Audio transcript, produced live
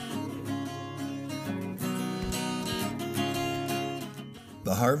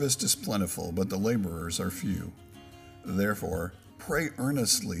The harvest is plentiful, but the laborers are few. Therefore, pray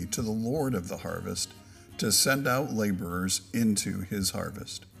earnestly to the Lord of the harvest to send out laborers into his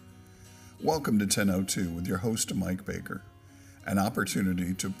harvest. Welcome to 1002 with your host, Mike Baker, an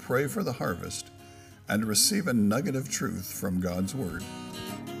opportunity to pray for the harvest and receive a nugget of truth from God's Word.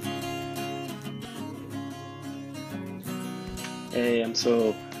 Hey, I'm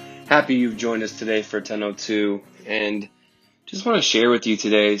so happy you've joined us today for 1002, and just want to share with you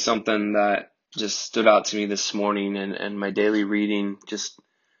today something that just stood out to me this morning and my daily reading. Just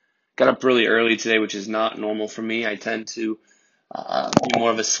got up really early today, which is not normal for me. I tend to be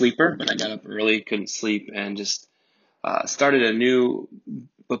more of a sleeper, but I got up early, couldn't sleep, and just started a new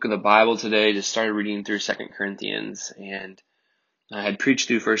book of the Bible today. Just started reading through 2 Corinthians, and I had preached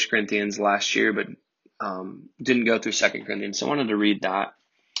through 1 Corinthians last year, but didn't go through 2 Corinthians, so I wanted to read that.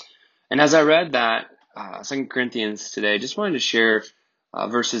 And as I read that 2 Corinthians today, I just wanted to share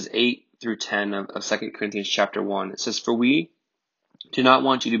verses 8 through 10 of 2 Corinthians chapter 1. It says, "For we do not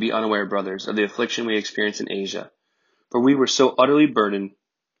want you to be unaware, brothers, of the affliction we experienced in Asia. For we were so utterly burdened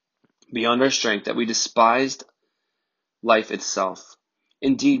beyond our strength that we despised life itself.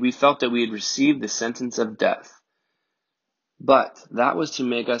 Indeed, we felt that we had received the sentence of death. But that was to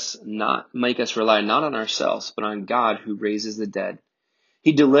make us rely not on ourselves, but on God who raises the dead.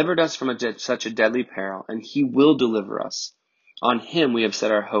 He delivered us from such a deadly peril, and he will deliver us. On him we have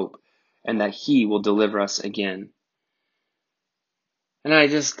set our hope, and that he will deliver us again." And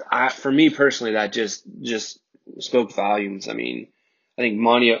for me personally, that just spoke volumes. I mean, I think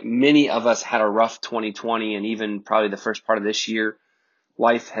many of us had a rough 2020, and even probably the first part of this year.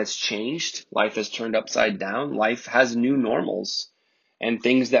 Life has changed. Life has turned upside down. Life has new normals. And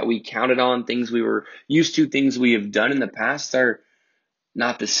things that we counted on, things we were used to, things we have done in the past are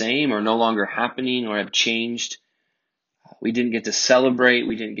not the same or no longer happening or have changed. We didn't get to celebrate.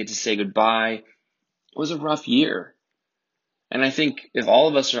 We didn't get to say goodbye. It was a rough year. And I think if all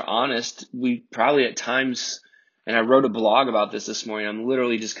of us are honest, we probably at times, and I wrote a blog about this morning. I'm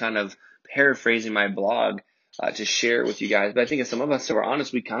literally just kind of paraphrasing my blog to share it with you guys. But I think if some of us were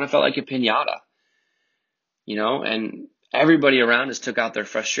honest, we kind of felt like a piñata, and everybody around us took out their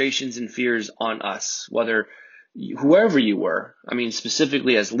frustrations and fears on us, whoever you were. I mean,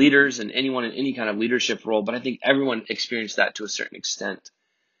 specifically as leaders and anyone in any kind of leadership role, but I think everyone experienced that to a certain extent.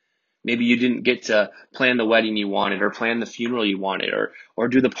 Maybe you didn't get to plan the wedding you wanted, or plan the funeral you wanted, or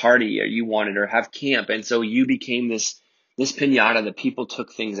do the party you wanted, or have camp. And so you became this piñata that people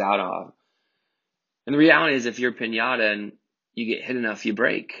took things out of. And the reality is, if you're a piñata and you get hit enough, you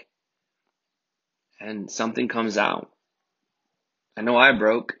break. And something comes out. I know I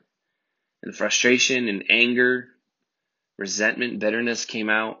broke. And frustration and anger, resentment, bitterness came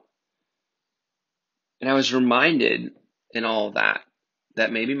out. And I was reminded in all that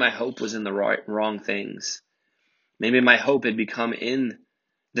maybe my hope was in the wrong things. Maybe my hope had become in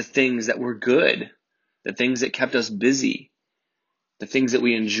the things that were good, the things that kept us busy, the things that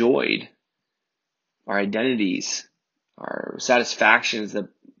we enjoyed, our identities, our satisfactions, the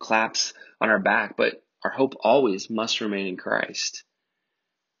claps on our back. But our hope always must remain in Christ.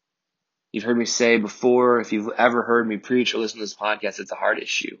 You've heard me say before, if you've ever heard me preach or listen to this podcast, it's a hard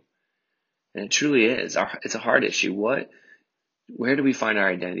issue. And it truly is. It's a hard issue. Where do we find our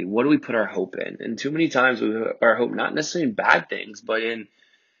identity? What do we put our hope in? And too many times we put our hope not necessarily in bad things, but in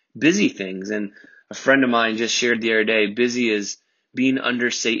busy things. And a friend of mine just shared the other day, busy is being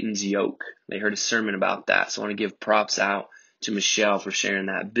under Satan's yoke. They heard a sermon about that. So I want to give props out to Michelle for sharing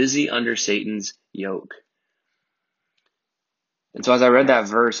that. Busy under Satan's yoke. And so as I read that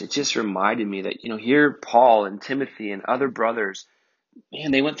verse, it just reminded me that, here Paul and Timothy and other brothers,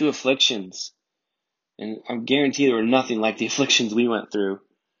 man, they went through afflictions. And I guarantee there were nothing like the afflictions we went through.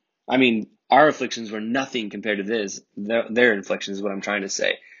 I mean, our afflictions were nothing compared to their afflictions is what I'm trying to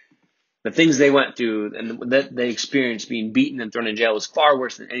say. The things they went through and that they experienced, being beaten and thrown in jail, was far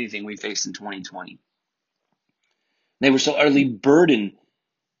worse than anything we faced in 2020. They were so utterly burdened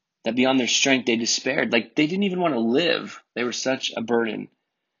that beyond their strength, they despaired. Like, they didn't even want to live. They were such a burden.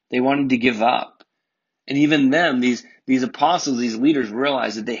 They wanted to give up. And even them, these apostles, these leaders,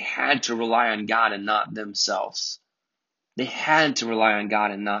 realized that they had to rely on God and not themselves. They had to rely on God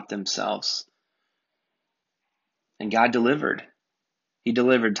and not themselves. And God delivered. He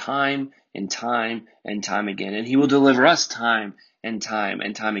delivered time and time and time again. And he will deliver us time and time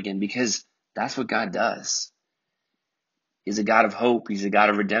and time again, because that's what God does. He's a God of hope. He's a God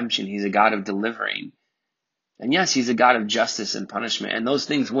of redemption. He's a God of delivering. And yes, he's a God of justice and punishment. And those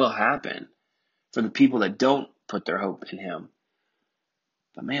things will happen for the people that don't put their hope in him.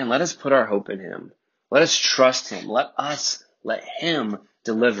 But man, let us put our hope in him. Let us trust him. Let us Let him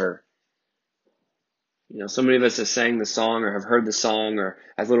deliver. So many of us have sang the song or have heard the song or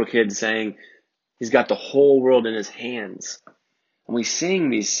as little kids saying, he's got the whole world in his hands. And we sing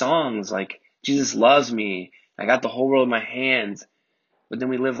these songs like, Jesus loves me. I got the whole world in my hands. But then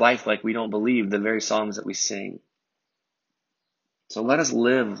we live life like we don't believe the very songs that we sing. So let us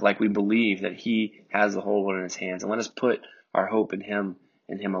live like we believe that he has the whole world in his hands. And let us put our hope in him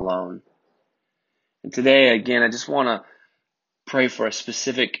and him alone. And today, again, I just want to pray for a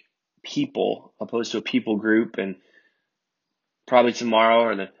specific people opposed to a people group. And probably tomorrow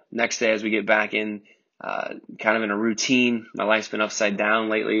or the next day as we get back in, kind of in a routine. My life's been upside down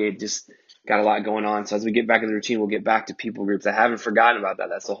lately. It just got a lot going on. So as we get back in the routine, we'll get back to people groups. I haven't forgotten about that.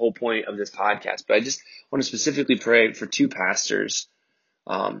 That's the whole point of this podcast. But I just want to specifically pray for two pastors.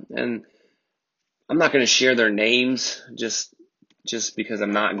 And I'm not going to share their names just because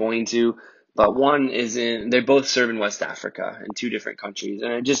I'm not going to. But one is they both serve in West Africa in two different countries.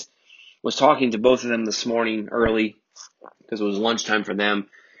 And I just was talking to both of them this morning early because it was lunchtime for them.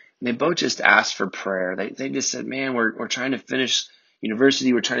 And they both just asked for prayer. They just said, man, we're trying to finish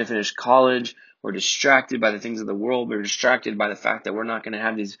university. We're trying to finish college. We're distracted by the things of the world. We're distracted by the fact that we're not going to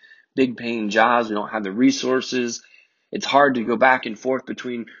have these big paying jobs. We don't have the resources. It's hard to go back and forth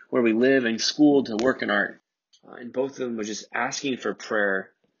between where we live and school to work in art. And both of them were just asking for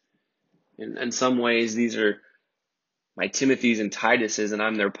prayer. And in some ways, these are my Timothys and Tituses, and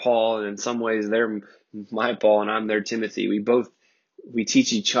I'm their Paul. And in some ways, they're my Paul, and I'm their Timothy. We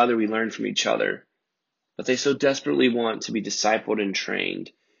teach each other. We learn from each other. But they so desperately want to be discipled and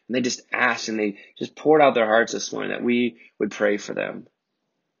trained. And they just asked, and they just poured out their hearts this morning that we would pray for them.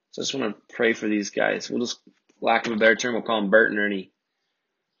 So I just want to pray for these guys. We'll just, lack of a better term, we'll call them Bert and Ernie.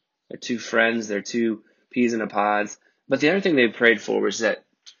 They're two friends. They're two peas in a pods. But the other thing they prayed for was that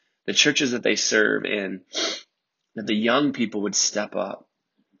the churches that they serve in, that the young people would step up.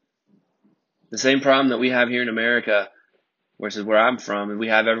 The same problem that we have here in America, versus where I'm from, and we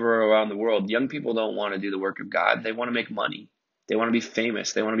have everywhere around the world, young people don't want to do the work of God. They want to make money. They want to be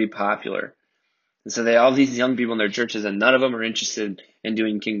famous. They want to be popular. And so all these young people in their churches, and none of them are interested in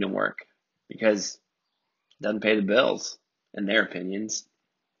doing kingdom work because it doesn't pay the bills, in their opinions.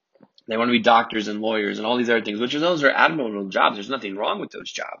 They want to be doctors and lawyers and all these other things, those are admirable jobs. There's nothing wrong with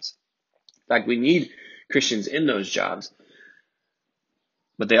those jobs. In fact, we need Christians in those jobs.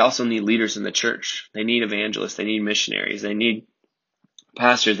 But they also need leaders in the church. They need evangelists. They need missionaries. They need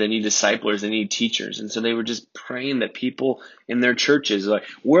pastors. They need disciplers. They need teachers. And so they were just praying that people in their churches, like,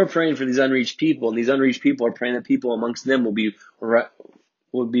 we're praying for these unreached people, and these unreached people are praying that people amongst them will be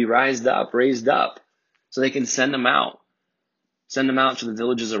raised up, so they can send them out to the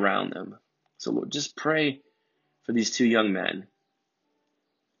villages around them. So Lord, just pray for these two young men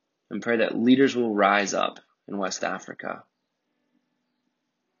and pray that leaders will rise up in West Africa.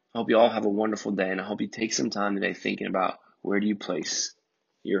 I hope you all have a wonderful day, and I hope you take some time today thinking about where do you place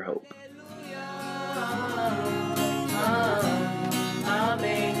your hope.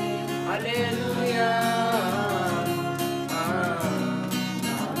 Amen. Hallelujah.